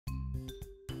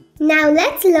Now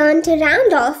let's learn to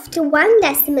round off to 1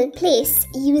 decimal place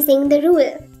using the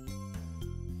rule.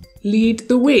 Lead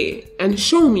the way and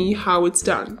show me how it's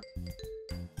done.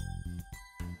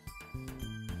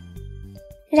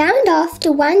 Round off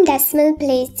to 1 decimal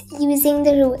place using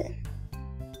the rule.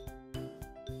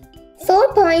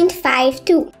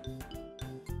 4.52.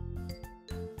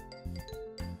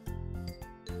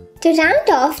 To round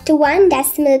off to 1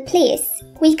 decimal place,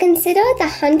 we consider the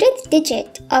 100th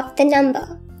digit of the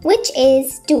number, which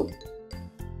is 2.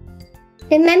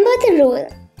 Remember the rule.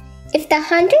 If the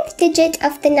 100th digit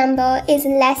of the number is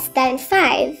less than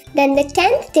 5, then the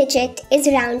 10th digit is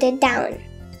rounded down.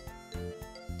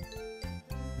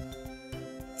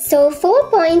 So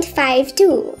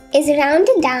 4.52 is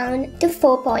rounded down to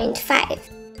 4.5.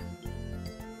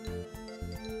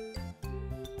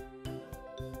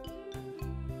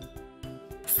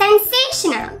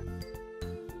 Sensational!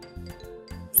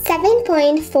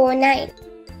 7.49.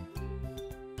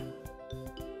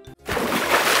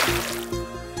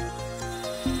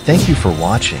 Thank you for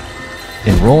watching.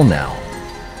 Enroll now.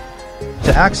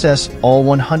 To access all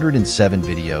 107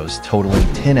 videos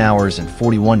totaling 10 hours and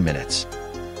 41 minutes,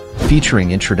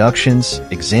 featuring introductions,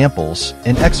 examples,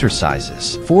 and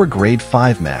exercises for Grade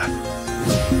 5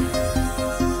 Math.